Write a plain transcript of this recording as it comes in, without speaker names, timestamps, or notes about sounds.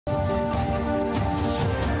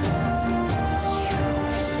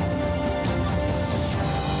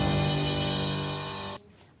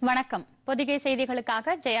வணக்கம். பொதிகை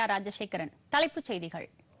செய்திகளுக்காக ஜெயா ராஜசேகரன். தலைப்புச் செய்திகள்.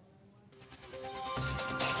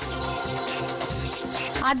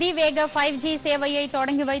 அதிவேக 5G சேவையை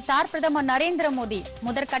தொடங்கி வைத்தார் பிரதமர் நரேந்திர மோடி.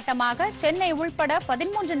 முதற்கட்டமாக சென்னை உள்பட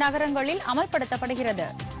 13 நகரங்களில் அமல்படுத்தப்படுகிறது.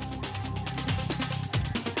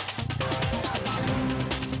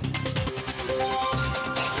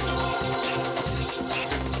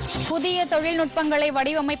 புதிய தொழில்நுட்பங்களை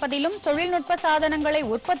வடிவமைப்பதிலும் தொழில்நுட்ப சாதனங்களை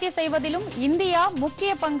உற்பத்தி செய்வதிலும் இந்தியா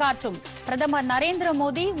முக்கிய பங்காற்றும். பிரதமர் நரேந்திர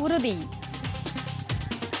மோடி உறுதி.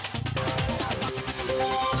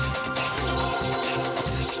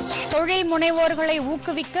 தொழில் முனைவோர்களை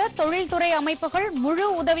ஊக்குவிக்க தொழில்துறை அமைப்புகள் முழு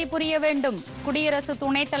உதவி புரிய வேண்டும். குடியரசு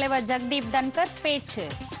துணைத் தலைவர் ஜெகதீப் தன்கர் பேச்சு.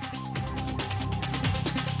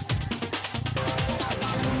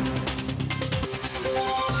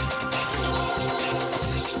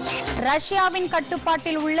 ரஷ்யாவின்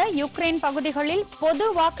கட்டுப்பாட்டில் உள்ள யுக்ரைன் பகுதிகளில் பொது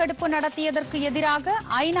வாக்கெடுப்பு நடத்தியதற்கு எதிராக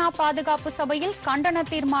ஐநா பாதுகாப்பு சபையில் கண்டன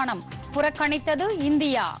தீர்மானம். புறக்கணித்தது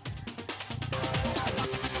இந்தியா.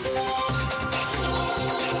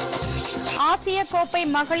 ஆசிய கோப்பை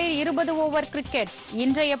மகளிர் 20 ஓவர் கிரிக்கெட்.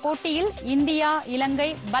 இன்றைய போட்டியில் இந்தியா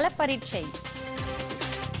இலங்கை பலப்பரீட்சை.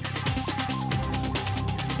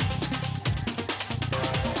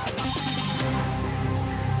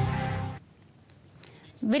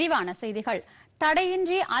 விரிவான செய்திகள்.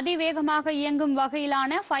 தடையின்றி அதிவேகமாக இயங்கும்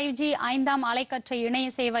வகையிலான 5G 5ஆம் அலைக்கற்றை இணைய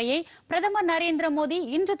சேவையை பிரதமர் நரேந்திர மோடி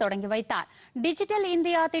இன்று தொடங்கி வைத்தார். டிஜிட்டல்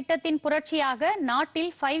இந்தியா திட்டத்தின் புரட்சியாக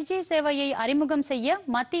நாட்டில் 5G சேவையை அறிமுகம் செய்ய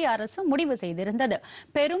மத்திய அரசு முடிவு செய்திருந்தது.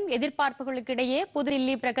 பெரும் எதிர்பார்ப்புகளுக்கிடையே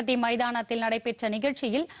புதுதில்லி பிரகதி மைதானத்தில் நடைபெற்ற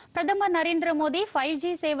நிகழ்ச்சியில் பிரதமர் நரேந்திர மோடி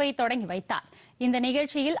 5G சேவை தொடங்கி வைத்தார். இந்த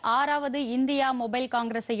நிகழ்ச்சியில் 6வது இந்தியா மொபைல்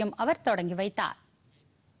காங்கிரஸையும் அவர் தொடங்கி வைத்தார்.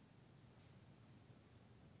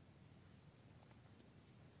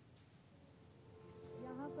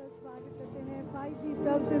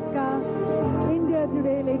 India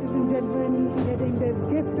today, ladies and gentlemen, getting this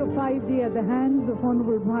gift of 5G at the hands of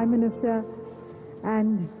Honorable Prime Minister, and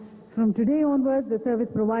from today onwards, the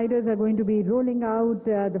service providers are going to be rolling out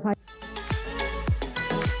the 5G.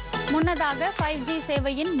 முன்னதாக 5G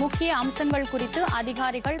சேவையின் முக்கிய அம்சங்கள் குறித்து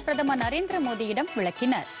அதிகாரிகள் பிரதமர் நரேந்திர மோடியிடம்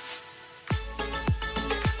விளக்கினர்.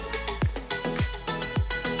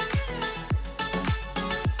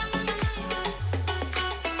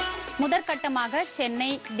 முதற்கட்டமாக சென்னை,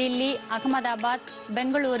 டில்லி, அகமதாபாத்,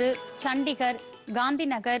 பெங்களூரு, சண்டிகர்,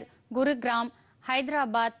 காந்திநகர், குருகிராம்,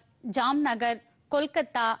 ஹைதராபாத், ஜாம்நகர்,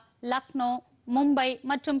 கொல்கத்தா, லக்னோ, மும்பை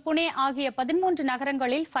மற்றும் புனே ஆகிய 13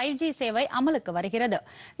 நகரங்களில் 5G சேவை அமலுக்கு வருகிறது.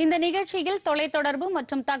 இந்த நிகழ்ச்சியில் தொலைத்தொடர்பு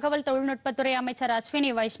மற்றும் தகவல் தொழில்நுட்பத்துறை அமைச்சர்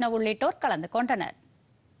அஸ்வினி வைஷ்ணவ் உள்ளிட்டோர் கலந்து கொண்டனர்.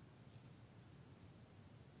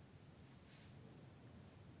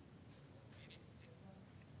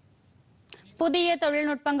 புதிய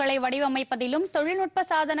தொழில்நுட்பங்களை வடிவமைப்பதிலும் தொழில்நுட்ப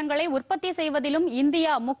சாதனங்களை உற்பத்தி செய்வதிலும்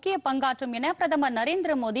இந்தியா முக்கிய பங்காற்றும் என பிரதமர்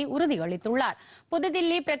நரேந்திர மோடி உறுதியளித்துள்ளார்.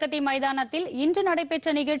 புதுதில்லி பிரகதி மைதானத்தில் இன்று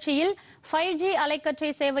நடைபெற்ற நிகழ்ச்சியில் 5G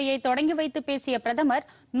அலைக்கற்றை சேவையை தொடங்கி வைத்து பேசிய பிரதமர்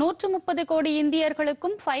 130 கோடி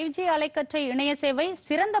இந்தியர்களுக்கும் 5G அலைக்கற்றை இணைய சேவை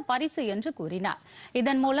சிறந்த பரிசு என்று கூறினார்.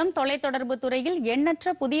 இதன் மூலம் தொலைத்தொடர்பு துறையில்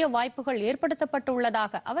எண்ணற்ற புதிய வாய்ப்புகள்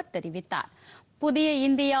ஏற்படுத்தப்பட்டுள்ளதாக அவர் தெரிவித்தார். புதிய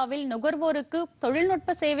இந்தியாவில் நுகர்வோருக்கு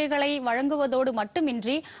தொழில்நுட்ப சேவைகளை வழங்குவதோடு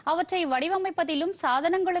மட்டுமின்றி அவற்றை வடிவமைப்பதிலும்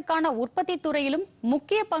சாதனங்களுக்கான உற்பத்தி துறையிலும்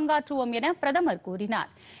முக்கிய பங்காற்றுவோம் என பிரதமர் கூறினார்.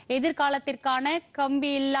 எதிர்காலத்திற்கான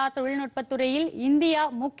கம்பியில்லா தொழில்நுட்பத்துறையில் இந்தியா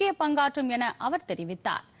முக்கிய பங்காற்றும் என அவர்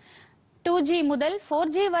தெரிவித்தார். 2G முதல்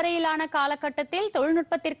 4G வரையிலான காலகட்டத்தில்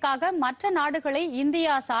தொழில்நுட்பத்திற்காக மற்ற நாடுகளை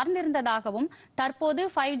இந்தியா சார்ந்திருந்ததாகவும் தற்போது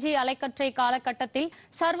 5G அலைக்கற்றை காலகட்டத்தில்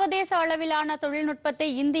சர்வதேச அளவிலான தொழில்நுட்பத்தை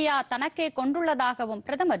இந்தியா தனக்கே கொண்டுள்ளதாகவும்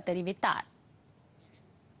பிரதமர் தெரிவித்தார்.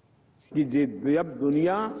 जब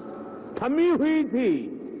दुनिया थमी हुई थी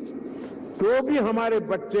तो भी हमारे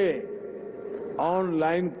बच्चे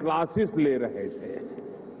ऑनलाइन क्लासेस ले रहे थे,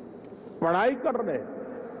 पढ़ाई कर रहे थे.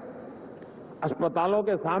 अस्पतालों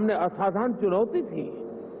के सामने असाधारण चुनौती थी,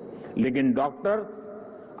 लेकिन डॉक्टर्स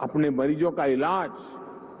अपने मरीजों का इलाज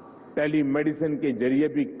टेलीमेडिसिन के जरिए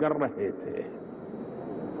भी कर रहे थे.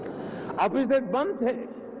 ऑफिस बंद थे,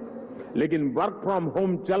 लेकिन वर्क फ्रॉम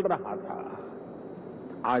होम चल रहा था.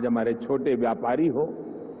 आज हमारे छोटे व्यापारी हो,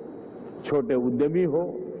 छोटे उद्यमी हो,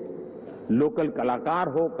 लोकल कलाकार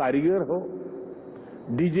हो, कारीगर हो,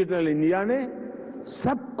 डिजिटल इंडिया ने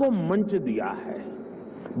सबको मंच दिया है,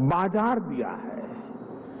 बाजार दिया है.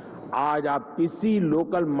 आज आप किसी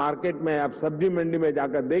लोकल मार्केट में, आप सब्जी मंडी में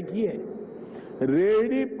जाकर देखिए,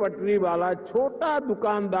 रेहड़ी पटरी वाला छोटा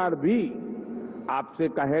दुकानदार भी आपसे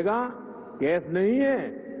कहेगा कैश नहीं है,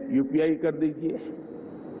 यूपीआई कर दीजिए.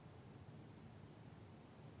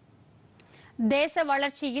 தேச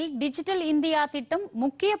வளர்ச்சியில் டிஜிட்டல் இந்தியா திட்டம்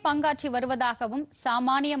முக்கிய பங்காற்றி வருவதாகவும்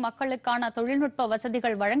சாமானிய மக்களுக்கான தொழில்நுட்ப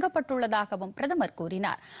வசதிகள் வழங்கப்பட்டுள்ளதாகவும் பிரதமர்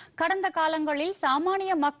கூறினார். கடந்த காலங்களில்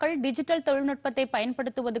சாமானிய மக்கள் டிஜிட்டல் தொழில்நுட்பத்தை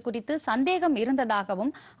பயன்படுத்துவது குறித்து சந்தேகம்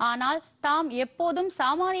இருந்ததாகவும், ஆனால் தாம் எப்போதும்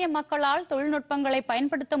சாமானிய மக்களால் தொழில்நுட்பங்களை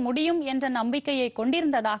பயன்படுத்த முடியும் என்ற நம்பிக்கையை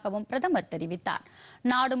கொண்டிருந்ததாகவும் பிரதமர் தெரிவித்தார்.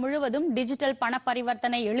 நாடு முழுவதும் டிஜிட்டல் பண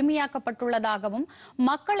பரிவர்த்தனை எளிமையாக்கப்பட்டுள்ளதாகவும்,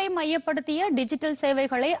 மக்களை மையப்படுத்திய டிஜிட்டல்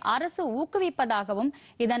சேவைகளை அரசு ஊக்குவிப்பதாகவும்,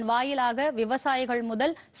 இதன் வாயிலாக விவசாயிகள்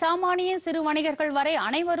முதல் சாமானிய சிறு வணிகர்கள் வரை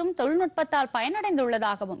அனைவரும் தொழில்நுட்பத்தால்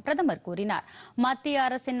பயனடைந்துள்ளதாகவும் பிரதமர் கூறினார். மத்திய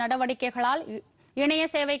அரசின் நடவடிக்கைகளால் இணைய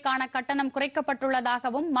சேவைக்கான கட்டணம்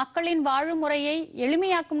குறைக்கப்பட்டுள்ளதாகவும், மக்களின் வாழும் முறையை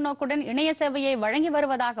எளிமையாக்கும் நோக்குடன் இணைய சேவையை வழங்கி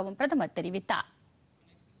வருவதாகவும் பிரதமர் தெரிவித்தார்.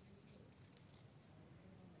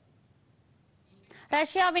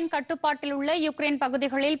 ரஷ்யாவின் கட்டுப்பாட்டில் உள்ள யுக்ரைன்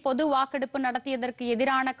பகுதிகளில் பொது வாக்கெடுப்பு நடத்தியதற்கு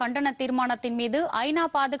எதிரான கண்டன தீர்மானத்தின் மீது ஐநா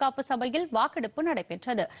பாதுகாப்பு சபையில் வாக்கெடுப்பு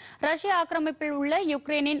நடைபெற்றது. ரஷ்ய ஆக்கிரமிப்பில் உள்ள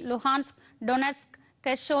யுக்ரைனின் லுஹான்ஸ்க், டொனெட்ஸ்க்,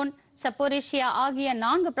 கெர்சோன், சப்போரிஷியா ஆகிய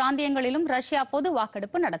 4 பிராந்தியங்களிலும் ரஷ்யா பொது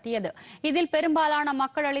வாக்கெடுப்பு நடத்தியது. இதில் பெரும்பாலான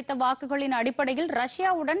மக்கள் அளித்த வாக்குகளின் அடிப்படையில்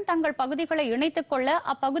ரஷ்யாவுடன் தங்கள் பகுதிகளை இணைத்துக் கொள்ள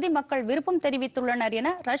அப்பகுதி மக்கள் விருப்பம் தெரிவித்துள்ளனர்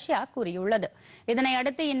என ரஷ்யா கூறியுள்ளது.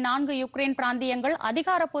 இதனையடுத்து இந்நான்கு யுக்ரைன் பிராந்தியங்கள்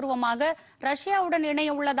அதிகாரப்பூர்வமாக ரஷ்யாவுடன்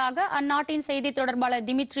இணைய உள்ளதாக அந்நாட்டின் செய்தி தொடர்பாளர்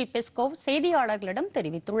டிமிட்ரி பெஸ்கோவ் செய்தியாளர்களிடம்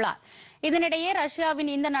தெரிவித்துள்ளார். இதனிடையே ரஷ்யாவின்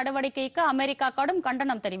இந்த நடவடிக்கைக்கு அமெரிக்கா கடும்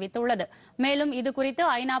கண்டனம் தெரிவித்துள்ளது. மேலும் இதுகுறித்து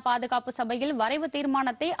ஐநா பாதுகாப்பு சபையில் வரைவு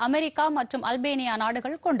தீர்மானத்தை அமெரிக்கா மற்றும் அல்பேனியா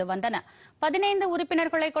நாடுகள் கொண்டு வந்தன. 15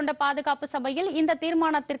 உறுப்பினர்களை கொண்ட பாதுகாப்பு சபையில் இந்த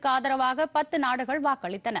தீர்மானத்திற்கு ஆதரவாக 10 நாடுகள்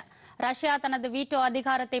வாக்களித்தன. ரஷ்யா தனது வீட்டோ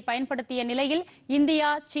அதிகாரத்தை பயன்படுத்திய நிலையில் இந்தியா,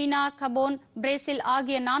 சீனா, கபோன், பிரேசில்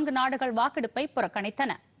ஆகிய 4 நாடுகள் வாக்கெடுப்பை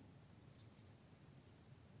புறக்கணித்தன.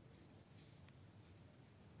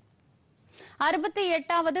 அறுபத்தி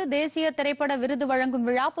 8வது தேசிய திரைப்பட விருது வழங்கும்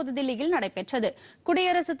விழா புதுதில்லியில் நடைபெற்றது.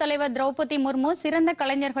 குடியரசுத் தலைவர் திரௌபதி முர்மு சிறந்த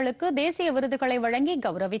கலைஞர்களுக்கு தேசிய விருதுகளை வழங்கி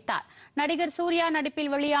கௌரவித்தார். நடிகர் சூர்யா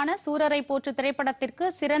நடிப்பில் வெளியான சூரரை போற்று திரைப்படத்திற்கு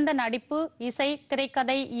சிறந்த நடிப்பு, இசை,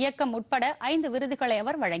 திரைக்கதை, இயக்கம் உட்பட 5 விருதுகளை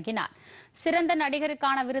அவர் வழங்கினார். சிறந்த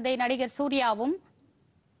நடிகருக்கான விருதை நடிகர் சூர்யாவும்,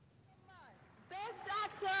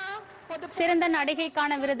 சிறந்த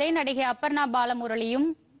நடிகைக்கான விருதை நடிகை Aparna பாலமுரளியும்,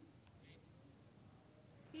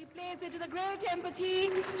 plays into the great empathy,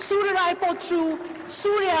 Surarai Potru,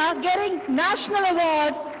 Surya getting national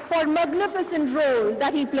award for magnificent role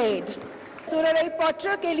that he played. Surarai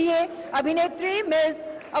Potru के लिए अभिनेत्री मिस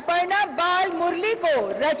अपर्णा बाल मुरली को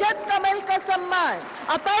रजत कमल का सम्मान.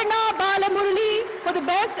 अपर्णा बाल मुरली for the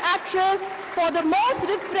best actress for the most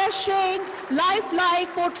refreshing,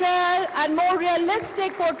 lifelike portrayal and more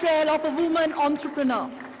realistic portrayal of a woman entrepreneur.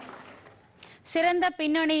 சிறந்த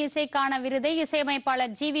பின்னணி இசைக்கான விருதை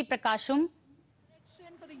இசையமைப்பாளர் GV பிரகாஷும்,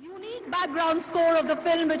 for the unique background score of the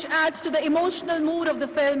film which adds to the emotional mood of the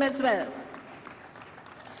film as well.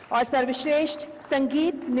 और सर्वश्रेष्ठ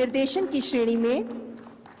संगीत निर्देशन की श्रेणी में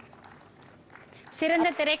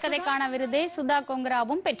சிறந்த திரைக்கதைக்கான விருதை Sudha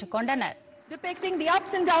கொங்கராவும் பெற்றுக்கொண்டனர். depicting the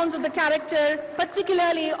ups and downs of the character,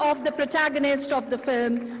 particularly of the protagonist of the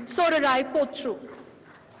film, Surarai Potru.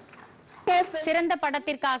 சிறந்த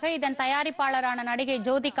படத்திற்காக இதன் தயாரிப்பாளரான நடிகை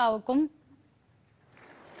ஜோதிகாவுக்கும்,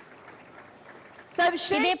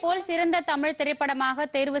 இதேபோல் சிறந்த தமிழ் திரைப்படமாக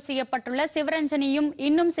தேர்வு செய்யப்பட்டுள்ள சிவரஞ்சனியும்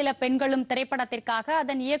இன்னும் சில பெண்களும் திரைப்படத்திற்காக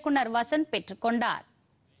அதன் இயக்குனர் வசந்த் பெற்றுக்கொண்டார்.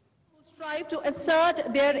 Strive to assert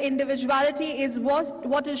their individuality is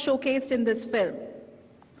what is showcased in this film.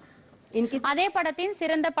 அதே படத்தின்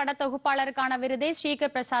சிறந்த பட தொகுப்பாளருக்கான விருதை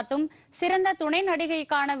ஸ்ரீகர் பிரசாத்தும், சிறந்த துணை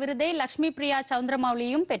நடிகைக்கான விருதை Lakshmi Priya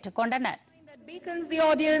சந்திரமௌலியும் பெற்றுக்கொண்டனர். Beacons the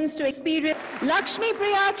audience to experience Lakshmi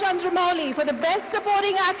Priya Chandramouli for the best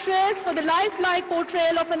supporting actress for the lifelike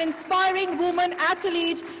portrayal of an inspiring woman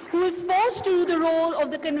athlete who is forced to do the role of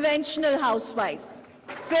the conventional housewife.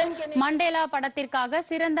 Mandela படத்திற்காக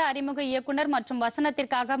சிறந்த அறிமுக இயக்குனர் மற்றும்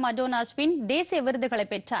வசனத்திற்காக Madonna swine தேசிய விருதுகளை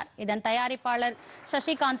பெற்றார். இதன் தயாரிப்பாளர்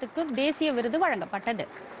சசிகாந்துக்கு தேசிய விருது வழங்கப்பட்டது.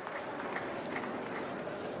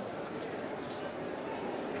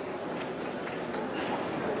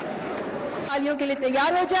 तालियों के लिए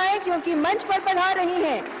तैयार हो जाएं क्योंकि मंच पर पधार रही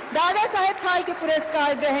हैं दादा साहेब फाल्के के पुरस्कार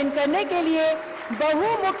ग्रहण करने के लिए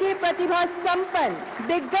बहुमुखी प्रतिभा संपन्न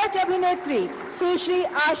दिग्गज अभिनेत्री सुश्री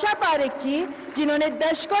आशा पारेख जी, जिन्होंने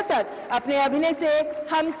दशकों तक अपने अभिनय से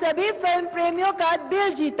हम सभी फिल्म प्रेमियों का दिल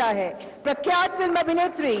जीता है। प्रख्यात फिल्म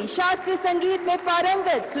अभिनेत्री, शास्त्रीय संगीत में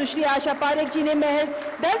पारंगत सुश्री आशा पारेख जी ने महज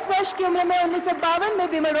 10 वर्ष की उम्र में 1952 में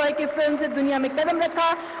बिमल रॉय की फिल्म से दुनिया में कदम रखा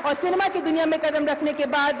और सिनेमा की दुनिया में कदम रखने के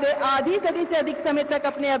बाद वे आधी सदी से अधिक समय तक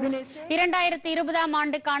अपने अभिनय से 2020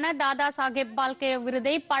 ஆண்டுக்கான தாதா சாஹேப் பால்கே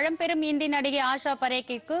விருதை பழம்பெரும் இந்தி நடிகை ஆஷா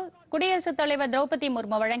பரேக்கிற்கு குடியரசுத் தலைவர் திரௌபதி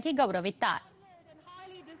முர்மு வழங்கி கௌரவித்தார்.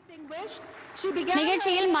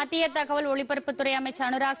 நிகழ்ச்சியில் மத்திய தகவல் ஒலிபரப்புத்துறை அமைச்சர்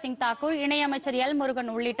அனுராக் சிங் தாக்கூர், இணையமைச்சர் எல்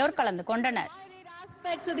முருகன் உள்ளிட்டோர் கலந்து கொண்டனர்.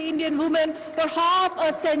 Aspects of the Indian woman for half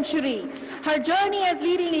a century. Her journey as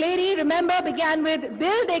leading lady, remember, began with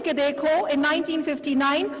Dil Dekhe Dekho in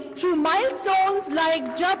 1959 through milestones like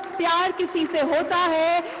Jab Pyar Kisi Se Hota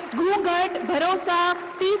Hai, Ghungat, Bharosa,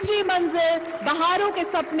 Teesri Manzil, Baharon Ke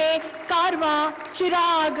Sapne, Karwa,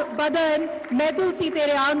 Chirag, Badan, Main Tulsi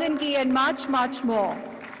Tere Aangan Ki, and much more.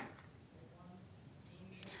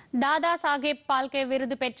 Dada Saheb Phalke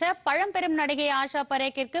விருது பெற்ற பழம்பெரும் நடிகை ஆஷா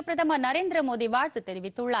பரேக்கிற்கு பிரதமர் நரேந்திர மோடி வாழ்த்து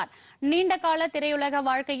தெரிவித்துள்ளார். நீண்டகால திரையுலக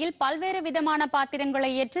வாழ்க்கையில் பல்வேறு விதமான பாத்திரங்களை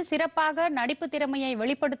ஏற்று சிறப்பாக நடிப்பு திறமையை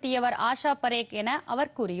வெளிப்படுத்தியவர் ஆஷா பரேக் என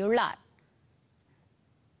அவர் கூறியுள்ளார்.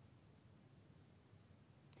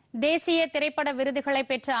 தேசிய திரைப்பட விருதுகளை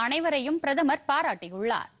பெற்ற அனைவரையும் பிரதமர்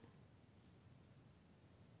பாராட்டியுள்ளார்.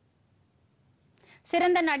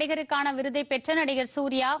 சிறந்த நடிகருக்கான விருதை பெற்ற நடிகர்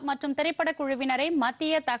சூர்யா மற்றும் திரைப்பட குழுவினரை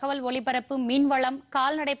மத்திய தகவல் ஒலிபரப்பு, மீன்வளம்,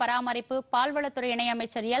 கால்நடை பராமரிப்பு, பால்வளத்துறை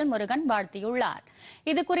இணையமைச்சர் எல் முருகன் வாழ்த்தியுள்ளார்.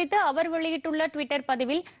 இதுகுறித்து அவர் வெளியிட்டுள்ள ட்விட்டர்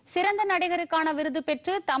பதிவில், சிறந்த நடிகருக்கான விருது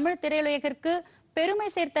பெற்று தமிழ் திரையுலகிற்கு பெருமை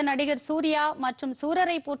சேர்த்த நடிகர் சூர்யா மற்றும்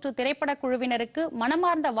சூரரை போற்று திரைப்பட குழுவினருக்கு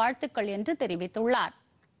மனமார்ந்த வாழ்த்துக்கள் என்று தெரிவித்துள்ளார்.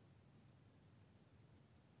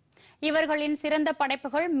 இவர்களின் சிறந்த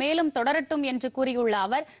படைப்புகள் மேலும் தொடரட்டும் என்று கூறியுள்ள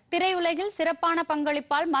அவர், திரையுலகில் சிறப்பான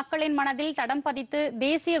பங்களிப்பால் மக்களின் மனதில் தடம் பதித்து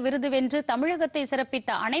தேசிய விருது வென்று தமிழகத்தை சிறப்பித்த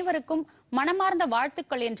அனைவருக்கும் மனமார்ந்த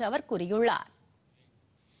வாழ்த்துக்கள் என்று அவர் கூறியுள்ளார்.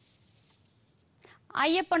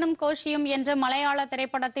 ஐயப்பனும் கோஷியும் என்ற மலையாள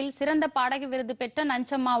திரைப்படத்தில் சிறந்த பாடகி விருது பெற்ற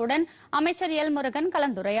நஞ்சம்மாவுடன் அமைச்சர் எல் முருகன்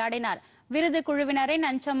கலந்துரையாடினார். விருது குழுவினரை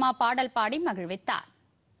நஞ்சம்மா பாடல் பாடி மகிழ்வித்தார்.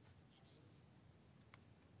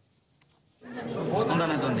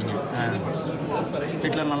 வந்தீங்க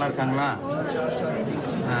வீட்டில் நல்லா இருக்காங்களா?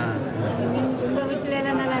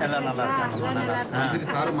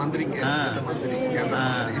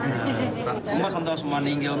 ரொம்ப சந்தோஷமா.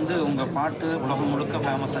 நீங்க உங்க பாட்டு உலகம் முழுக்க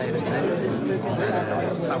ஃபேமஸ் ஆயிருக்கு.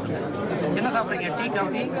 சாப்பிடுங்க. என்ன சாப்பிடுறீங்க? டீ,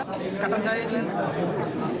 காஃபி, கட்டன் சாய்?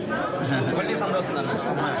 வள்ளி சந்தோஷம் தானே.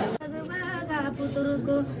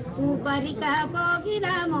 puturuku uparika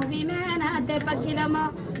pogila mo bimena te pakilamo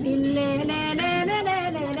bille le le le le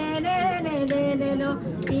le le le le le le lo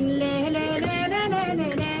bille le le le le le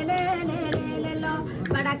le le le le lo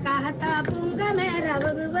padakahata punga me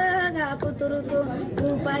ravuga puturuku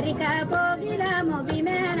uparika pogila mo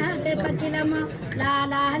bimena te pakilamo la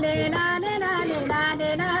la le la le la le la le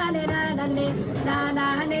la le la le la la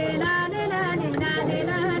le la le la le la le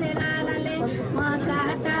la le la le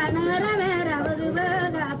makata narame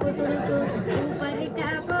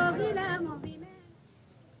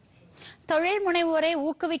தொழில் முனைவோரை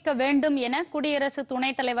ஊக்குவிக்க வேண்டும் என குடியரசு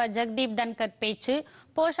துணைத் தலைவர் ஜெகதீப் தன்கர் பேச்சு.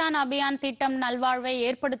 போஷான் அபியான் திட்டம் நல்வாழ்வை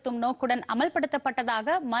ஏற்படுத்தும் நோக்குடன்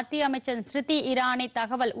அமல்படுத்தப்பட்டதாக மத்திய அமைச்சர் ஸ்மிருதி இரானி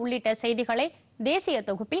தகவல் உள்ளிட்ட செய்திகளை தேசிய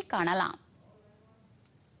தொகுப்பில் காணலாம்.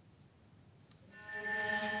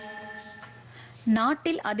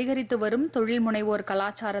 நாட்டில் அதிகரித்து வரும் தொழில் முனைவோர்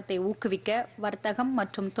கலாச்சாரத்தை ஊக்குவிக்க வர்த்தகம்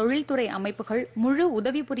மற்றும் தொழில்துறை அமைப்புகள் முழு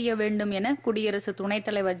உதவி புரிய வேண்டும் என குடியரசு துணைத்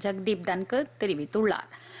தலைவர் ஜெகதீப் தன்கர் தெரிவித்துள்ளார்.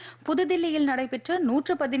 புதுதில்லியில் நடைபெற்ற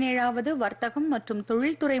 117வது வர்த்தகம் மற்றும்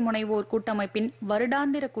தொழில்துறை முனைவோர் கூட்டமைப்பின்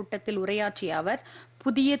வருடாந்திர கூட்டத்தில் உரையாற்றிய அவர்,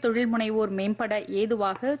 புதிய தொழில் முனைவோர் மேம்பட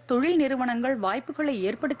ஏதுவாக தொழில் நிறுவனங்கள் வாய்ப்புகளை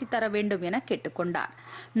ஏற்படுத்தி தர வேண்டும் என கேட்டுக்கொண்டார்.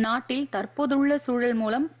 நாட்டில் தற்போதுள்ள சூழல்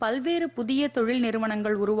மூலம் பல்வேறு புதிய தொழில்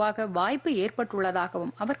நிறுவனங்கள் உருவாக வாய்ப்பு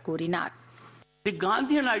ஏற்பட்டுள்ளதாகவும் அவர் கூறினார். The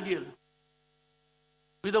Gandhian ideal,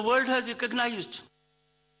 which the world has recognized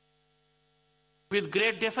with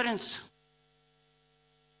great deference,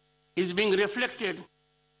 is being reflected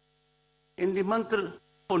in the mantra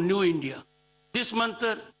for New India. This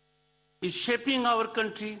mantra is shaping our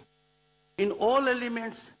country in all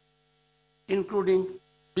elements, including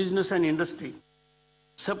business and industry.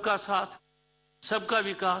 Sabka saath, sabka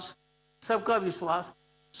vikas, sabka viswas,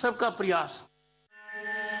 sabka prayas.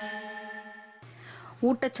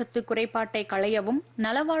 ஊட்டச்சத்து குறைபாட்டை களையவும்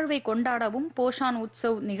நலவாழ்வை கொண்டாடவும் போஷான்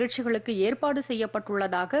உற்சவ் நிகழ்ச்சிகளுக்கு ஏற்பாடு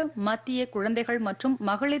செய்யப்பட்டுள்ளதாக மத்திய குழந்தைகள் மற்றும்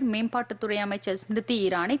மகளிர் மேம்பாட்டுத்துறை அமைச்சர் ஸ்மிருதி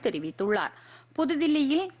இரானி தெரிவித்துள்ளார்.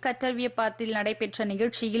 புதுதில்லியில் கட்டர்வியப்பாத்தில் நடைபெற்ற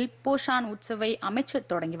நிகழ்ச்சியில் போஷான் உற்சவை அமைச்சர்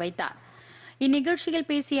தொடங்கி வைத்தார். இந்நிகழ்ச்சியில்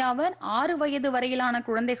பேசிய அவர், 6 வயது வரையிலான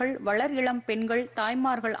குழந்தைகள், வளர் இளம் பெண்கள்,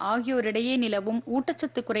 தாய்மார்கள் ஆகியோரிடையே நிலவும்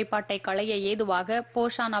ஊட்டச்சத்து குறைபாட்டை களைய ஏதுவாக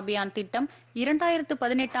போஷான் அபியான் திட்டம்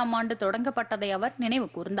 2018ஆம் ஆண்டு தொடங்கப்பட்டதை அவர் நினைவு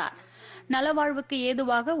கூர்ந்தார். நலவாழ்வுக்கு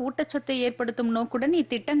ஏதுவாக ஊட்டச்சத்தை ஏற்படுத்தும் நோக்குடன்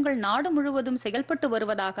இத்திட்டங்கள் நாடு முழுவதும் செயல்பட்டு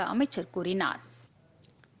வருவதாக அமைச்சர் கூறினார்.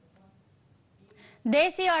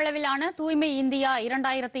 தேசிய அளவிலான தூய்மை இந்தியா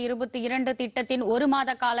 2022 திட்டத்தின் ஒரு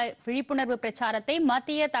மாத கால விழிப்புணர்வு பிரச்சாரத்தை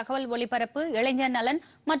மத்திய தகவல் ஒலிபரப்பு, இளைஞர் நலன்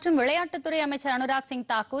மற்றும் விளையாட்டுத்துறை அமைச்சர் அனுராக் சிங்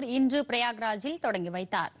தாக்கூர் இன்று பிரயாக்ராஜில் தொடங்கி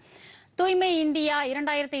வைத்தார். தூய்மை இந்தியா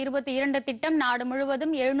 2022 திட்டம் நாடு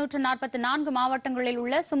முழுவதும் 744 மாவட்டங்களில்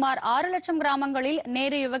உள்ள சுமார் 6 லட்சம் கிராமங்களில்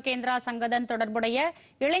நேரு யுவகேந்திரா சங்கதன் தொடர்புடைய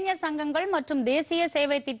இளைஞர் சங்கங்கள் மற்றும் தேசிய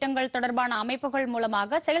சேவை திட்டங்கள் தொடர்பான அமைப்புகள்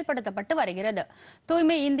மூலமாக செயல்படுத்தப்பட்டு வருகிறது.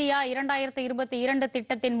 தூய்மை இந்தியா 2022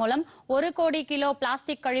 திட்டத்தின் மூலம் 1 கோடி கிலோ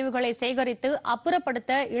பிளாஸ்டிக் கழிவுகளை சேகரித்து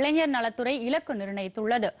அப்புறப்படுத்த இளைஞர் நலத்துறை இலக்கு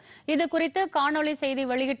நிர்ணயித்துள்ளது. இதுகுறித்து காணொலி செய்தி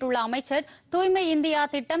வெளியிட்டுள்ள அமைச்சர், தூய்மை இந்தியா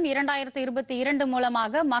திட்டம் 2022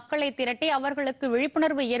 மூலமாக மக்களை திரட்டி அவர்களுக்கு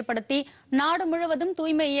விழிப்புணர்வு ஏற்படுத்தி நாடு முழுவதும்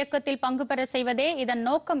தூய்மை இயக்கத்தில் பங்கு பெற செய்வதே இதன்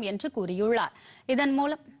நோக்கம் என்று கூறியுள்ளார். இதன்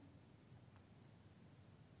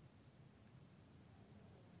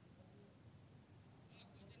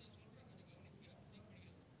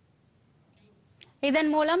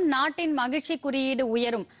மூலம் நாட்டின் மகிழ்ச்சி குறியீடு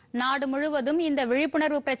உயரும். நாடு முழுவதும் இந்த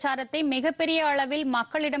விழிப்புணர்வு பிரச்சாரத்தை மிகப்பெரிய அளவில்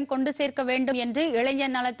மக்களிடம் கொண்டு சேர்க்க வேண்டும் என்று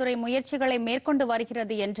இளைஞர் நலத்துறை முயற்சிகளை மேற்கொண்டு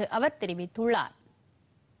வருகிறது என்று அவர் தெரிவித்துள்ளார்.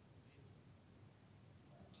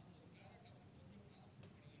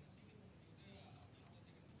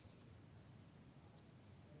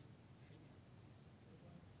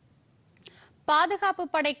 பாதுகாப்பு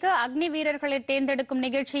படைக்கு அக்னி வீரர்களை தேர்ந்தெடுக்கும்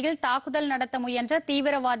நிகழ்ச்சியில் தாக்குதல் நடத்த முயன்ற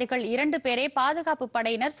தீவிரவாதிகள் 2 பேரை பாதுகாப்பு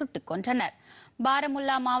படையினர் சுட்டுக் கொன்றனர்.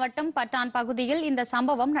 பாரமுல்லா மாவட்டம் பட்டான் பகுதியில் இந்த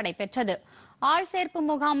சம்பவம் நடைபெற்றது. ஆள் சேர்ப்பு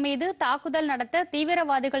முகாம் மீது தாக்குதல் நடத்த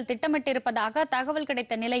தீவிரவாதிகள் திட்டமிட்டிருப்பதாக தகவல்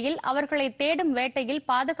கிடைத்த நிலையில் அவர்களை தேடும் வேட்டையில்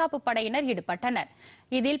பாதுகாப்பு படையினர் ஈடுபட்டனர்.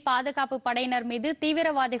 இதில் பாதுகாப்பு படையினர் மீது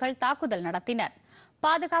தீவிரவாதிகள் தாக்குதல் நடத்தினர்.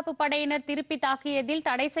 பாதுகாப்பு படையினர் திருப்பி தாக்கியதில்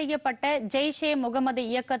தடை செய்யப்பட்ட ஜெய்ஷே முகமது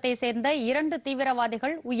இயக்கத்தை சேர்ந்த 2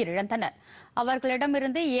 தீவிரவாதிகள் உயிரிழந்தனர்.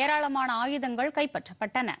 அவர்களிடமிருந்து ஏராளமான ஆயுதங்கள்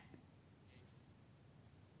கைப்பற்றப்பட்டன.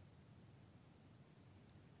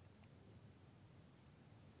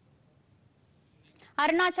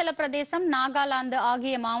 அருணாச்சல பிரதேசம், நாகாலாந்து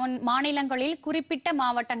ஆகிய மாநிலங்களில் குறிப்பிட்ட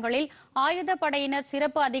மாவட்டங்களில் ஆயுதப்படையினர்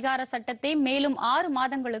சிறப்பு அதிகார சட்டத்தை மேலும் 6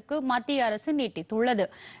 மாதங்களுக்கு மத்திய அரசு நீட்டித்துள்ளது.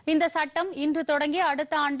 இந்த சட்டம் இன்று தொடங்கி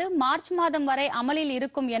அடுத்த ஆண்டு மார்ச் மாதம் வரை அமலில்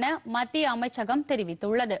இருக்கும் என மத்திய அமைச்சகம்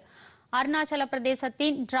தெரிவித்துள்ளது. அருணாச்சல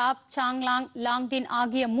பிரதேசத்தின் டிராப், சாங்லாங், லாங்டின்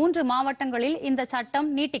ஆகிய 3 மாவட்டங்களில் இந்த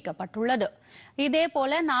சட்டம் நீட்டிக்கப்பட்டுள்ளது.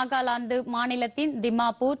 இதேபோல நாகாலாந்து மாநிலத்தின்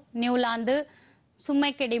திமாப்பூர், நியூலாந்து,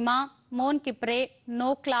 சுமைக்கெடிமா, மோன்கிப்ரே,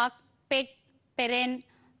 நோக்லாக், பெக், பெரென்,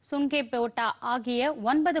 சுன்கேபோட்டா ஆகிய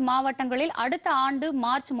 9 மாவட்டங்களில் அடுத்த ஆண்டு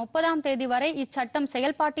மார்ச் 30ஆம் தேதி வரை இச்சட்டம்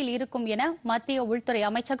செயல்பாட்டில் இருக்கும் என மத்திய உள்துறை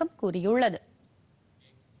அமைச்சகம் கூறியுள்ளது.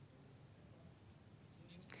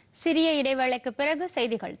 சிறிய இடைவேளைக்கு பிறகு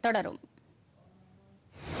செய்திகள் தொடரும்.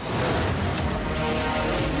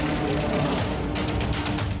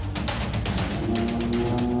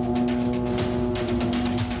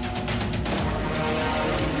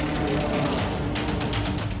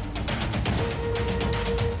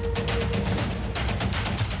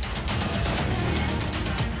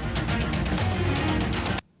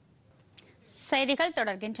 செய்திகள்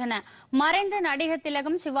தொடர்கின்றன. மறைந்த நடிகர்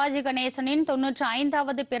திலகம் சிவாஜி கணேசனின்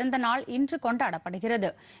 95வது பிறந்த நாள் இன்று கொண்டாடப்படுகிறது.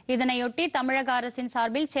 இதனையொட்டி தமிழக அரசின்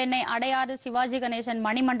சார்பில் சென்னை அடையாறு சிவாஜி கணேசன்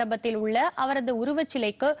மணிமண்டபத்தில் உள்ள அவரது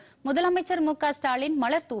உருவச்சிலைக்கு முதலமைச்சர் மு.க.ஸ்டாலின்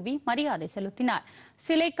மலர் தூவி மரியாதை செலுத்தினார்.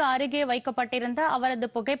 சிலைக்கு அருகே வைக்கப்பட்டிருந்த அவரது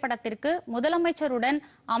புகைப்படத்திற்கு முதலமைச்சருடன்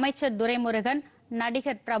அமைச்சர் துரைமுருகன்,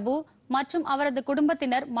 நடிகர் பிரபு மற்றும் அவரது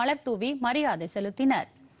குடும்பத்தினர் மலர் தூவி மரியாதை செலுத்தினர்.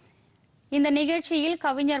 இந்த நிகழ்ச்சியில்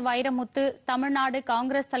கவிஞர் வைரமுத்து, தமிழ்நாடு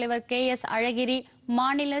காங்கிரஸ் தலைவர் K.S. அழகிரி,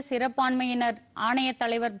 மாநில சிறுபான்மையினர் ஆணைய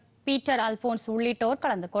தலைவர் பீட்டர் அல்போன்ஸ் உள்ளிட்டோர்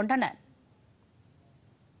கலந்து கொண்டனர்.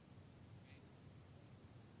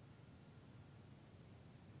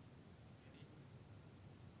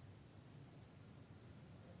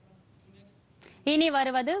 இனி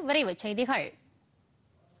வருவது விரைவுச் செய்திகள்.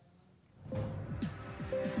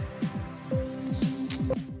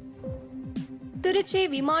 திருச்சி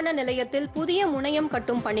விமான நிலையத்தில் புதிய முனையம்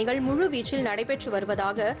கட்டும் பணிகள் முழுவீச்சில் நடைபெற்று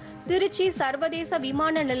வருவதாக திருச்சி சர்வதேச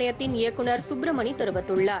விமான நிலையத்தின் இயக்குநர் சுப்பிரமணி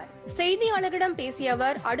தெரிவித்துள்ளார். செய்தியாளர்களிடம் பேசிய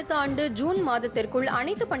அவர், அடுத்த ஆண்டு ஜூன் மாதத்திற்குள்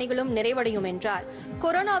அனைத்து பணிகளும் நிறைவடையும் என்றார்.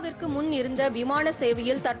 கொரோனாவிற்கு முன் இருந்த விமான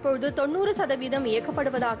சேவையில் தற்பொழுது 90%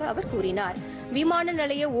 இயக்கப்படுவதாக அவர் கூறினார். விமான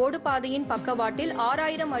நிலைய ஓடுபாதையின் பக்கவாட்டில்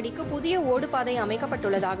 6000 அடிக்கு புதிய ஓடுபாதை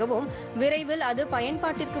அமைக்கப்பட்டுள்ளதாகவும் விரைவில் அது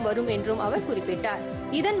பயன்பாட்டிற்கு வரும் என்றும் அவர் குறிப்பிட்டார்.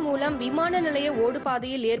 இதன் மூலம் விமான நிலைய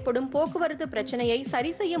ஓடுபாதையில் ஏற்படும் போக்குவரத்து பிரச்சனையை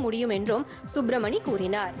சரி செய்ய முடியும் என்றும் சுப்பிரமணி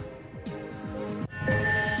கூறினார்.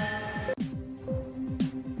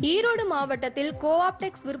 ஈரோடு மாவட்டத்தில்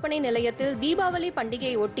கோஆப்டெக்ஸ் விற்பனை நிலையத்தில் தீபாவளி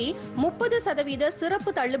பண்டிகையை ஒட்டி 30%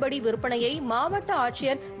 சிறப்பு தள்ளுபடி விற்பனையை மாவட்ட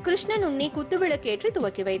ஆட்சியர் கிருஷ்ணன் உண்ணி குத்துவிளக்கேற்றி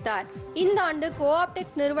துவக்கி வைத்தார். இந்த ஆண்டு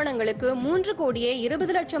கோஆப்டெக்ஸ் நிறுவனங்களுக்கு 3 கோடியே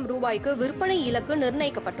 20 லட்சம் ரூபாய்க்கு விற்பனை இலக்கு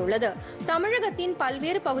நிர்ணயிக்கப்பட்டுள்ளது. தமிழகத்தின்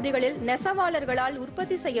பல்வேறு பகுதிகளில் நெசவாளர்களால்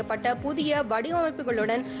உற்பத்தி செய்யப்பட்ட புதிய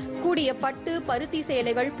வடிவமைப்புகளுடன் கூடிய பட்டு, பருத்தி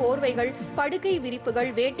சேலைகள், போர்வைகள், படுக்கை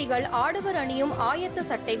விரிப்புகள், வேட்டிகள், ஆடவர் அணியும் ஆயத்த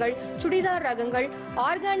சட்டைகள், சுடிதார் ரகங்கள்,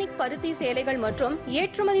 ஆர்கானிக் பருத்தி சேலைகள் மற்றும்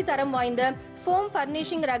ஏற்றுமதி தரம் வாய்ந்த ஃபோம்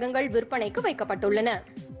பர்னிஷிங் ரகங்கள் விற்பனைக்கு வைக்கப்பட்டுள்ளன.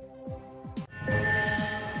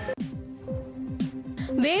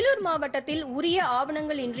 வேலூர் மாவட்டத்தில் உரிய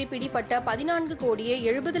ஆவணங்கள் இன்றி பிடிபட்ட 14 கோடியே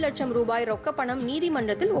 70 லட்சம் ரூபாய் ரொக்க பணம்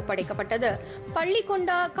நீதிமன்றத்தில் ஒப்படைக்கப்பட்டது.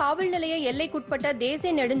 பள்ளிக்கொண்டா காவல் நிலைய எல்லைக்குட்பட்ட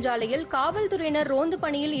தேசிய நெடுஞ்சாலையில் காவல்துறையினர் ரோந்து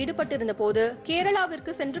பணியில் ஈடுபட்டிருந்த போது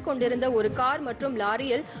கேரளாவிற்கு சென்று கொண்டிருந்த ஒரு கார் மற்றும்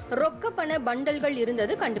லாரியில் ரொக்க பண பண்டல்கள்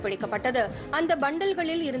இருந்தது கண்டுபிடிக்கப்பட்டது. அந்த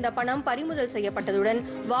பண்டல்களில் இருந்த பணம் பறிமுதல் செய்யப்பட்டதுடன்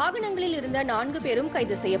வாகனங்களில் இருந்த 4 பேரும்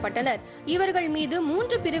கைது செய்யப்பட்டனர். இவர்கள் மீது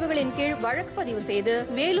 3 பிரிவுகளின் கீழ் வழக்கு பதிவு செய்து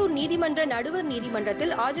வேலூர் நீதிமன்ற நடுவர் நீதிமன்றத்தில்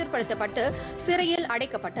ஆஜர்படுத்தப்பட்டு சிறையில்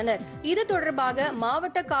அடைக்கப்பட்டனர். இது தொடர்பாக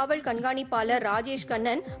மாவட்ட காவல் கண்காணிப்பாளர் ராஜேஷ்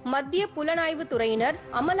கண்ணன், மத்திய புலனாய்வு துறையினர்,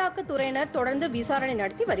 அமலாக்கத்துறையினர் தொடர்ந்து விசாரணை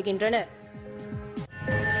நடத்தி வருகின்றனர்.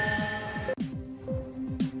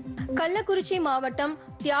 கள்ளக்குறிச்சி மாவட்டம்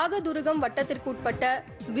தியாகதுருகம் வட்டத்திற்குட்பட்ட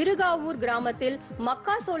விருகாவூர் கிராமத்தில்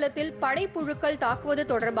மக்காசோளத்தில் படைப்புழுக்கள் தாக்குவது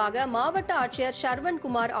தொடர்பாக மாவட்ட ஆட்சியர்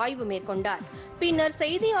சரவண்குமார் ஆய்வு மேற்கொண்டார். பின்னர்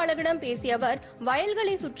செய்தியாளர்களிடம் பேசிய அவர்,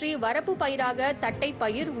 வயல்களை சுற்றி வரப்பு பயிராக தட்டை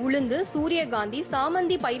பயிர், உளுந்து, சூரியகாந்தி,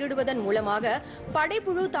 சாமந்தி பயிரிடுவதன் மூலமாக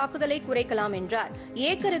படைப்புழு தாக்குதலை குறைக்கலாம் என்றார்.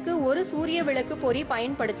 ஏக்கருக்கு ஒரு சூரிய விளக்கு பொறி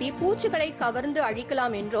பயன்படுத்தி பூச்சிகளை கவர்ந்து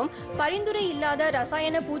அழிக்கலாம் என்றும், பரிந்துரை இல்லாத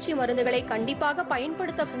ரசாயன பூச்சி மருந்துகளை கண்டிப்பாக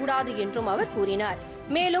பயன்படுத்தக்கூடாது என்றும் அவர் கூறினார்.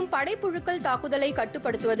 மேலும் படைப்புழுக்கள் தாக்குதலை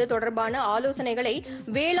கட்டுப்படுத்துவது தொடர்பான ஆலோசனைகளை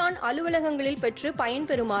வேளாண் அலுவலகங்களில் பெற்று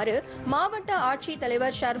பயன்பெறுமாறு மாவட்ட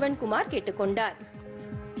ஆட்சித்தலைவர் சரவண்குமார் கேட்டுக்கொண்டார்.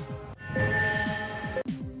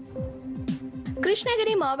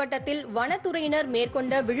 கிருஷ்ணகிரி மாவட்டத்தில் வனத்துறையினர்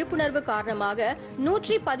மேற்கொண்ட விழிப்புணர்வு காரணமாக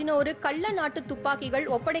 111 கள்ள நாட்டு துப்பாக்கிகள்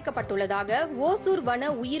ஒப்படைக்கப்பட்டுள்ளதாக ஓசூர் வன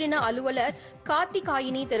உயிரின அலுவலர்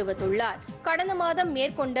கார்த்திகாயினி தெரிவித்துள்ளார். கடந்த மாதம்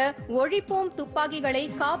மேற்கொண்ட ஒழிப்போம் துப்பாக்கிகளை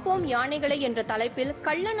காப்போம் யானைகளை என்ற தலைப்பில்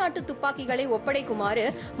கள்ள நாட்டு துப்பாக்கிகளை ஒப்படைக்குமாறு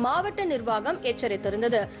மாவட்ட நிர்வாகம்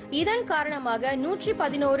எச்சரித்திருந்தது. இதன் காரணமாக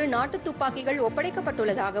 111 நாட்டு துப்பாக்கிகள்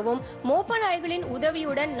ஒப்படைக்கப்பட்டுள்ளதாகவும், மோப்ப நாய்களின்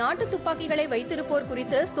உதவியுடன் நாட்டு துப்பாக்கிகளை வைத்திருப்போர்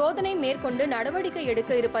குறித்து சோதனை மேற்கொண்டு நடவடிக்கை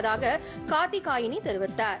எடுக்க இருப்பதாக கார்த்திகாயினி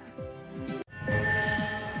தெரிவித்தார்.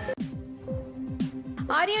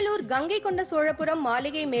 அரியலூர் கங்கை கொண்ட சோழபுரம்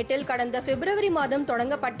மாளிகை மேட்டில் கடந்த பிப்ரவரி மாதம்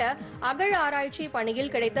தொடங்கப்பட்ட அகழ் ஆராய்ச்சி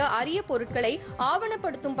பணியில் கிடைத்த அரிய பொருட்களை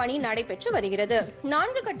ஆவணப்படுத்தும் பணி நடைபெற்று வருகிறது.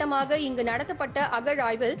 4 கட்டமாக இங்கு நடத்தப்பட்ட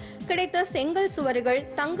அகழாய்வில் கிடைத்த செங்கல் சுவர்கள்,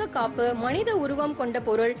 தங்க காப்பு, மனித உருவம் கொண்ட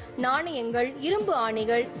பொருள், நாணயங்கள், இரும்பு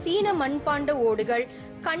ஆணிகள், சீன மண்பாண்ட ஓடுகள்,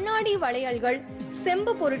 கண்ணாடி வளையல்கள்,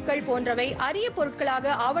 செம்பு பொருட்கள் போன்றவை அரிய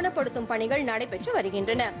பொருட்களாக ஆவணப்படுத்தும் பணிகள் நடைபெற்று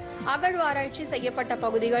வருகின்றன. அகழ்வாராய்ச்சி செய்யப்பட்ட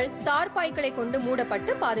பகுதிகள் தார்பாய்களை கொண்டு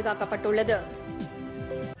மூடப்பட்டு பாதுகாக்கப்பட்டுள்ளது.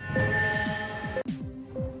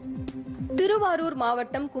 திருவாரூர்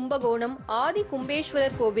மாவட்டம் கும்பகோணம் ஆதி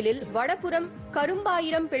கும்பேஸ்வரர் கோவிலில் வடபுறம்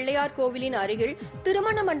கரும்பாயிரம் பிள்ளையார் கோவிலின் அருகில்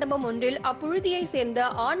திருமண மண்டபம் ஒன்றில் அப்புழுதியை சேர்ந்த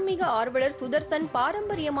ஆன்மீக ஆர்வலர் சுதர்சன்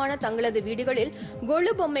பாரம்பரியமான தங்களது வீடுகளில்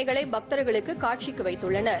கொலு பொம்மைகளை பக்தர்களுக்கு காட்சிக்கு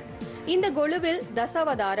வைத்துள்ளனர். இந்த கொலுவில்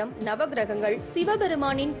தசாவதாரம், நவகிரகங்கள்,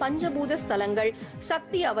 சிவபெருமானின் பஞ்சபூத ஸ்தலங்கள்,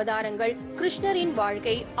 சக்தி அவதாரங்கள், கிருஷ்ணரின்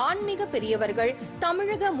வாழ்க்கை, ஆன்மீக பெரியவர்கள்,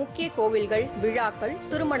 தமிழக முக்கிய கோவில்கள், விழாக்கள்,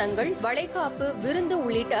 திருமணங்கள், வளைகாப்பு, விருந்து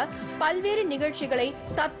உள்ளிட்ட பல்வேறு நிகழ்ச்சிகளை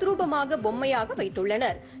தத்ரூபமாக பொம்மையாக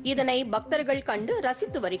வைத்துள்ளனர். இதனை பக்தர்கள் கண்டு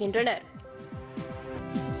ரசித்து வருகின்றனர்.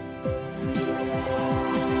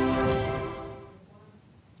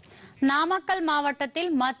 நாமக்கல் மாவட்டத்தில்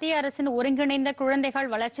மத்திய அரசின் ஒருங்கிணைந்த குழந்தைகள்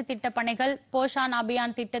வளர்ச்சி திட்ட பணிகள் போஷான்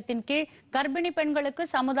அபியான் திட்டத்தின் கீழ் கர்ப்பிணி பெண்களுக்கு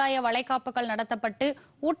சமுதாய வளைகாப்புகள் நடத்தப்பட்டு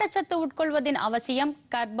ஊட்டச்சத்து உட்கொள்வதின் அவசியம்,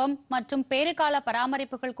 கர்ப்பம் மற்றும் பேறுகால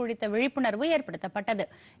பராமரிப்புகள் குறித்த விழிப்புணர்வு ஏற்படுத்தப்பட்டது.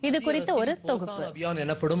 இது குறித்து ஒரு தொகுப்பு. அபியான்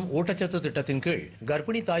எனப்படும் ஊட்டச்சத்து திட்டத்தின் கீழ்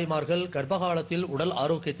கர்ப்பிணி தாய்மார்கள் கர்ப்பகாலத்தில் உடல்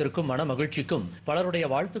ஆரோக்கியத்திற்கும் மன மகிழ்ச்சிக்கும் பலருடைய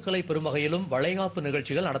வாழ்த்துக்களை பெறும் வகையிலும் வளைகாப்பு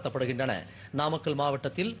நிகழ்ச்சிகள் நடத்தப்படுகின்றன. நாமக்கல்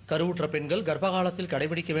மாவட்டத்தில் கருவுற்ற பெண்கள் கர்ப்பகாலத்தில்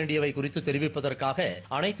கடைபிடிக்க வேண்டியவை குறித்து தெரிவிப்பதற்காக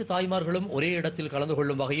அனைத்து தாய்மார்களும் ஒரே இடத்தில் கலந்து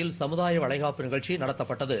கொள்ளும் வகையில் சமுதாய வளைகாப்பு நிகழ்ச்சி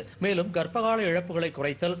நடத்தப்பட்டது. மேலும் கர்ப்பகால இழப்புகளை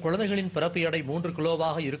குறைத்தல், குழந்தைகளின் பிறப்பு எடை 3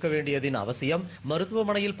 கிலோவாக இருக்க வேண்டியதின் அவசியம்,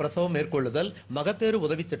 மருத்துவமனையில் பிரசவம் மேற்கொள்ளுதல், மகப்பேறு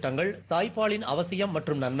உதவி திட்டங்கள், தாய்ப்பாலின் அவசியம்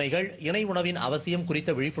மற்றும் நன்மைகள், இணை உணவின் அவசியம்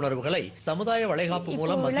குறித்த விழிப்புணர்வுகளை சமுதாய வளைகாப்பு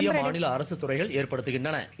மூலம் மத்திய மாநில அரசு துறைகள்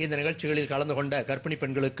ஏற்படுத்துகின்றன. இந்த நிகழ்ச்சிகளில் கலந்து கொண்ட கர்ப்பிணி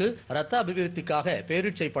பெண்களுக்கு ரத்த அபிவிருத்திக்காக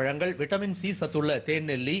பேரீட்சை பழங்கள், விட்டமின் சி சத்துள்ள தேன்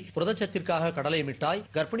நெல்லி, புரதச்சத்திற்காக கடலை மிட்டாய்,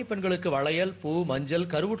 கர்ப்பிணி பெண்களுக்கு வளையல், பூ, மஞ்சள்,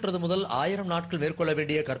 கருவுற்றது முதல் 1000 நாட்கள் மேற்கொள்ள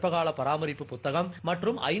வேண்டிய கர்ப்பகால பராமரிப்பு புத்தகம்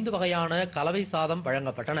மற்றும் 5 வகையான கலவை சாதம்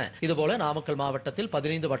வழங்கப்பட்டன. இதுபோல நாமக்கல் மாவட்டத்தில்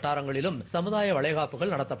 15 வட்டாரங்களிலும் சமுதாய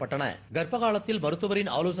வளைகாப்புகள் நடத்தப்பட்டன. கர்ப்பகாலத்தில் மருத்துவரின்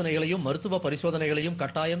ஆலோசனைகளையும் மருத்துவ பரிசோதனைகளையும்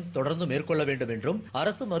கட்டாயம் தொடர்ந்து மேற்கொள்ள வேண்டும் என்றும்,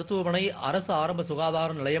 அரசு மருத்துவமனை, அரசு ஆரம்ப சுகாதார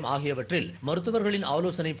நிலையம் ஆகியவற்றில் மருத்துவர்களின்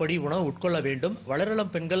ஆலோசனைப்படி உணவு உட்கொள்ள வேண்டும்.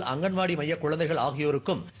 வளரிளம் பெண்கள், அங்கன்வாடி மைய குழந்தைகள்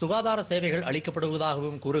ஆகியோருக்கும் சுகாதார சேவைகள்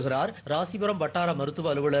அளிக்கப்படுவதாகவும் கூறுகிறார் ராசிபுரம் வட்டார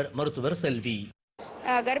மருத்துவ அலுவலர் மருத்துவர் செல்வி.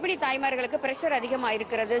 கர்ப்பிணி தாய்மார்களுக்கு பிரஷர் அதிகமாக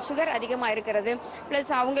இருக்கிறது, சுகர் அதிகமாக இருக்கிறது, ப்ளஸ்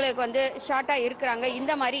அவங்களுக்கு ஷார்ட்டாக இருக்கிறாங்க.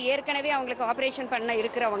 இந்த மாதிரி ஏற்கனவே அவங்களுக்கு ஆப்ரேஷன் பண்ண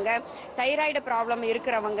இருக்கிறவங்க, தைராய்டு ப்ராப்ளம்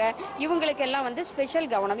இருக்கிறவங்க, இவங்களுக்கெல்லாம் ஸ்பெஷல்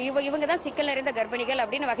கவனம். இவங்க தான் சிக்கல் நிறைந்த கர்ப்பிணிகள்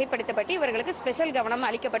அப்படின்னு வகைப்படுத்தப்பட்டு இவர்களுக்கு ஸ்பெஷல் கவனம்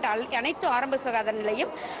அளிக்கப்பட்டு அனைத்து ஆரம்ப சுகாதார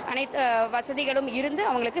நிலையம் அனைத்து வசதிகளும் இருந்து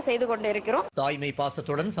அவங்களுக்கு செய்து கொண்டு இருக்கிறோம். தாய்மை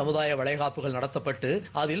பாசத்துடன் சமுதாய வளைகாப்புகள் நடத்தப்பட்டு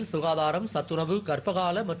அதில் சுகாதாரம், சத்துணவு,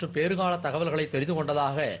 கர்ப்பகால மற்றும் பேறுகால தகவல்களை தெரிந்து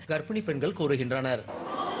கொண்டதாக கர்ப்பிணி பெண்கள் கூறுகின்றனர்.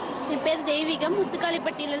 என் பேர் தெய்வீகம்,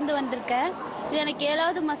 முத்துக்காளிப்பட்டியிலிருந்து வந்திருக்கேன். இது எனக்கு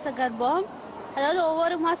 7வது மாத கர்ப்பம். அதாவது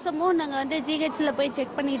ஒவ்வொரு மாதமும் நாங்கள் ஜிஹெச்சில் போய்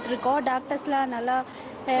செக் பண்ணிகிட்டு இருக்கோம். டாக்டர்ஸ்லாம் நல்லா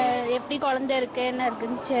எப்படி குழந்தை இருக்குது என்ன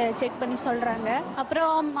இருக்குன்னு செக் பண்ணி சொல்கிறாங்க.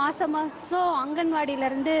 அப்புறம் மாதம்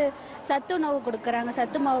அங்கன்வாடியிலேருந்து சத்து உணவு கொடுக்குறாங்க,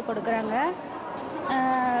 சத்து மாவு கொடுக்குறாங்க.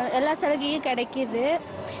 எல்லா சலுகையும் கிடைக்கிது.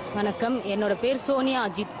 வணக்கம், என்னோட பேர் சோனியா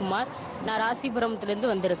அஜித் குமார். நான் ராசிபுரத்துலேருந்து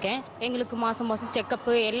வந்திருக்கேன். எங்களுக்கு மாதம் மாதம்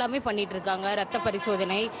செக்கப்பு எல்லாமே பண்ணிகிட்டு இருக்காங்க. ரத்த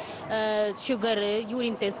பரிசோதனை, சுகரு,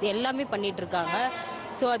 யூரின் டெஸ்ட் எல்லாமே பண்ணிகிட்டு இருக்காங்க.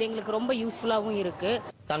 ஸோ அது எங்களுக்கு ரொம்ப யூஸ்ஃபுல்லாகவும்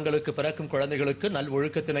இருக்குது. தங்களுக்கு பிறக்கும் குழந்தைகளுக்கு நல்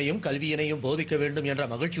ஒழுக்கத்தினையும் கல்வியினையும் போதிக்க வேண்டும் என்ற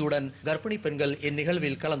மகிழ்ச்சியுடன் கர்ப்பிணி பெண்கள்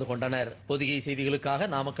இந்நிகழ்வில் கலந்து கொண்டனர். பொதிகை செய்திகளுக்காக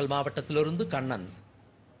நாமக்கல் மாவட்டத்திலிருந்து கண்ணன்.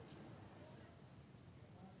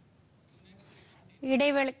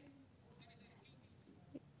 இடைவேளை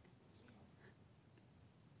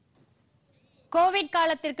கோவிட்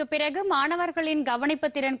காலத்திற்கு பிறகு மாணவர்களின் கவனிப்பு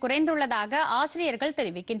திறன் குறைந்துள்ளதாக ஆசிரியர்கள்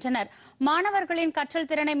தெரிவிக்கின்றனர். மாணவர்களின் கற்றல்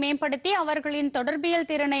திறனை மேம்படுத்தி அவர்களின் தொடர்பியல்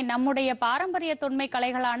திறனை நம்முடைய பாரம்பரிய தொன்மை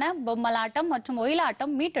கலைகளான பொம்மலாட்டம் மற்றும்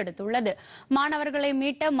ஒயிலாட்டம் மீட்டெடுத்துள்ளது. மாணவர்களை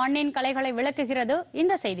மீட்ட மண்ணின் கலைகளை விளக்குகிறது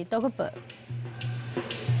இந்த செய்தி தொகுப்பு.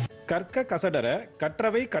 கற்க கசடர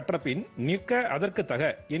கற்றவை கற்றபின் நிற்க அதற்கு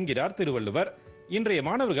தக என்கிறார் திருவள்ளுவர். இன்றைய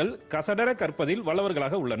மாணவர்கள் கசடர கற்பதில்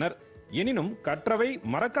வல்லவர்களாக உள்ளனர். எனினும் கற்றவை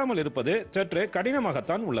மறக்காமல் இருப்பது சற்று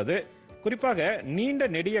கடினமாகத்தான் உள்ளது. குறிப்பாக நீண்ட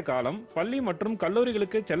நெடிய காலம் பள்ளி மற்றும்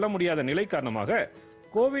கல்லூரிகளுக்கு செல்ல முடியாத நிலை காரணமாக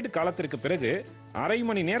கோவிட் காலத்திற்கு பிறகு அரை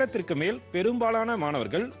மணி நேரத்திற்கு மேல் பெரும்பாலான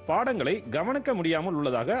மாணவர்கள் பாடங்களை கவனிக்க முடியாமல்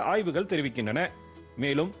உள்ளதாக ஆய்வுகள் தெரிவிக்கின்றன.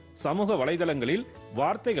 மேலும் சமூக வலைதளங்களில்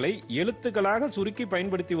வார்த்தைகளை எழுத்துக்களாக சுருக்கி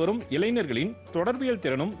பயன்படுத்தி வரும் இளைஞர்களின் தொடர்பியல்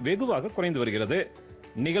திறனும் வெகுவாக குறைந்து வருகிறது.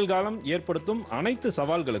 நிகழ்காலம் ஏற்படுத்தும் அனைத்து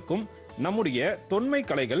சவால்களுக்கும் நம்முடைய தொன்மை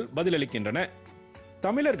கலைகள் பதிலளிக்கின்றன.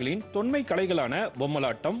 தமிழர்களின் தொன்மை கலைகளான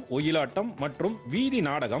பொம்மலாட்டம், ஒயிலாட்டம் மற்றும் வீதி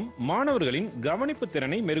நாடகம் மாணவர்களின் கவனிப்பு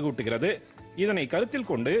திறனை மெருகூட்டுகிறது. இதனை கருத்தில்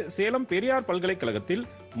கொண்டு சேலம் பெரியார் பல்கலைக்கழகத்தில்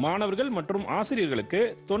மாணவர்கள் மற்றும் ஆசிரியர்களுக்கு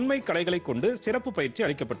தொன்மை கலைகளை கொண்டு சிறப்பு பயிற்சி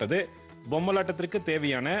அளிக்கப்பட்டது. பொம்மலாட்டத்திற்கு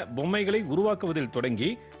தேவையான பொம்மைகளை உருவாக்குவதில்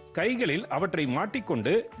தொடங்கி கைகளில் அவற்றை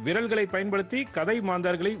மாட்டிக்கொண்டு விரல்களை பயன்படுத்தி கதை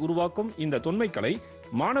மாந்தார்களை உருவாக்கும் இந்த தொன்மை கலை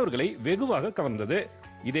மாணவர்களை வெகுவாக கவர்ந்தது.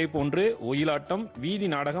 இதேபோன்று ஒயிலாட்டம், வீதி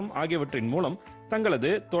நாடகம் ஆகியவற்றின் மூலம்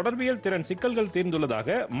தங்களது தொடர்பியல் திறன் சிக்கல்கள்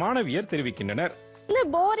தீர்ந்துள்ளதாக மாணவியர் தெரிவிக்கின்றனர்.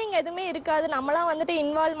 போரிங் எதுவுமே இருக்காது. நம்மளாம்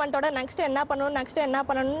இன்வால்மெண்ட்டோட நெக்ஸ்ட் என்ன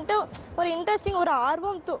பண்ணணும்ட்டு ஒரு இன்ட்ரெஸ்டிங் ஒரு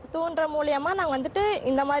ஆர்வம் தூண்டுற மூலியமா நாங்கள்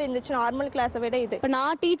இந்த மாதிரி இருந்துச்சு நார்மல் கிளாஸை விட. இது இப்போ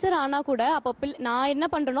நான் டீச்சர் ஆனால் கூட அப்போ நான் என்ன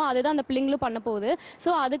பண்ணுறனோ அதுதான் அந்த பிள்ளைங்களும் பண்ண போகுது.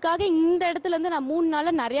 ஸோ அதுக்காக இந்த இடத்துல இருந்து நான் 3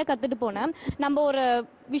 நாளில் நிறைய கற்றுட்டு போனேன். நம்ம ஒரு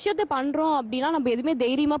விஷயத்தை பண்ணுறோம் அப்படின்னா நம்ம எதுவுமே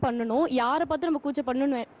தைரியமாக பண்ணணும், யாரை பார்த்து நம்ம கூச்ச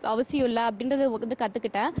பண்ணணும்னு அவசியம் இல்லை அப்படின்றத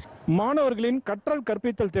கற்றுக்கிட்டேன். மாணவர்களின் கற்றல்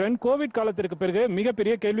கற்பித்தல் திறன் கோவிட் காலத்திற்கு பிறகு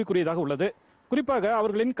மிகப்பெரிய கேள்விக்குரியதாக உள்ளது. குறிப்பாக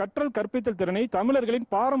அவர்களின் கற்றல் கற்பித்தல் திறனை தமிழர்களின்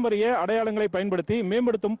பாரம்பரிய அடையாளங்களை பயன்படுத்தி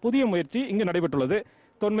மேம்படுத்தும் புதிய முயற்சி இங்கு நடைபெற்றுள்ளது.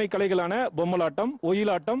 தொன்மை கலைகளான பொம்மலாட்டம்,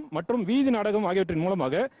 ஒயிலாட்டம் மற்றும் வீதி நாடகம் ஆகியவற்றின்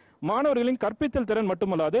மூலமாக மாணவர்களின் கற்பித்தல் திறன்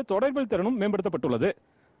மட்டுமல்லாது தொடர்பில் திறனும் மேம்படுத்தப்பட்டுள்ளது.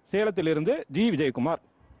 சேலத்திலிருந்து ஜி. விஜயகுமார்.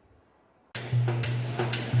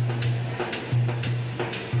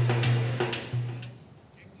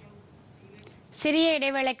 சிறிய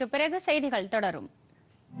இடைவேளைக்கு பிறகு செய்திகள் தொடரும்.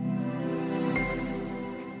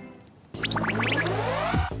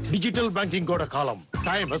 டிஜிட்டல் பேங்கிங்கோட காலம்.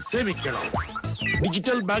 டைம் சேமிக்கணும்.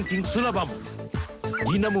 டிஜிட்டல் பேங்கிங் சுலபம்.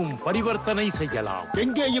 தினமும் பரிவர்த்தனை செய்யலாம்.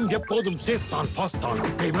 எங்கேயும் எப்போதும் சேஃப் தான், ஃபாஸ்ட் தான்.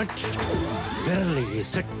 பேமெண்ட் விரலையே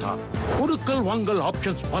செட் தான். கொடுக்கல் வாங்கல்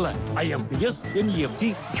ஆப்ஷன்ஸ் பல. IMPS, NEFT,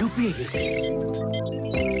 UPI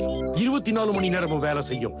 24 மணி நேரமும் வேலை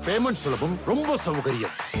செய்யும். பேமெண்ட் சுலபம், ரொம்ப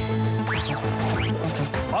சௌகரியம்.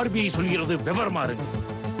 RBI சொல்கிறது விவரமா இருங்க,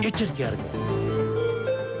 எச்சரிக்கையா இருங்க.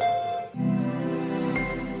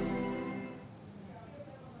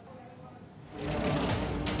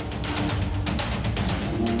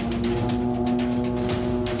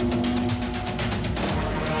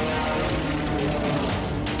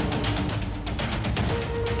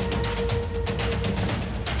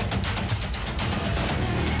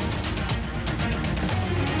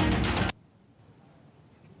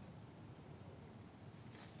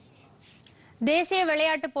 தேசிய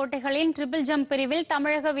விளையாட்டுப் போட்டிகளின் ட்ரிபிள் ஜம்ப் பிரிவில்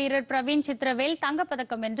தமிழக வீரர் பிரவீன் சித்திரவேல்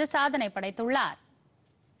தங்கப்பதக்கம் வென்று சாதனை படைத்துள்ளார்.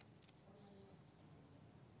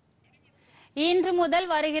 இன்று முதல்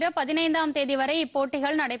வருகிற 15ஆம் தேதி வரை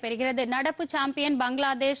இப்போட்டிகள் நடைபெறுகிறது. நடப்பு champion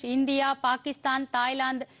Bangladesh, India, Pakistan,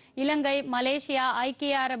 Thailand, இலங்கை, மலேசியா,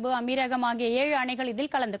 ஐக்கிய அரபு அமீரகம் ஆகிய 7 அணிகள்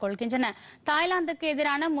இதில் கலந்து கொள்கின்றன. தாய்லாந்துக்கு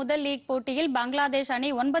எதிரான முதல் லீக் போட்டியில் பங்களாதேஷ் அணி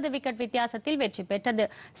 9 விக்கெட் வித்தியாசத்தில் வெற்றி பெற்றது.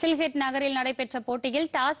 சில்ஹெட் நகரில் நடைபெற்ற போட்டியில்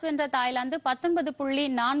டாஸ் வென்ற தாய்லாந்து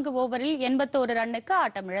 19.4 ஓவரில் 81 ரன்னுக்கு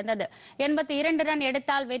ஆட்டமிழந்தது. 82 ரன்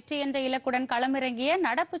எடுத்தால் வெற்றி என்ற இலக்குடன் களமிறங்கிய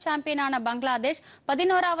நடப்பு சாம்பியனான பங்களாதேஷ்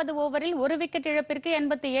 11வது ஓவரில் 1 விக்கெட் இழப்பிற்கு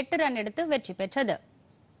 88 ரன் எடுத்து வெற்றி பெற்றது.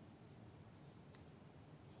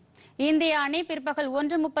 இந்திய அணி பிற்பகல்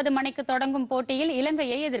 1:30 மணிக்கு தொடங்கும் போட்டியில்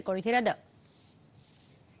இலங்கையை எதிர்கொள்கிறது.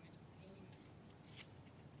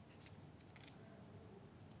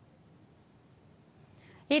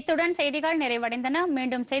 இத்துடன் செய்திகள் நிறைவடைந்தன.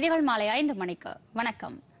 மீண்டும் செய்திகள் மாலை 5 மணிக்கு.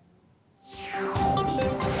 வணக்கம்.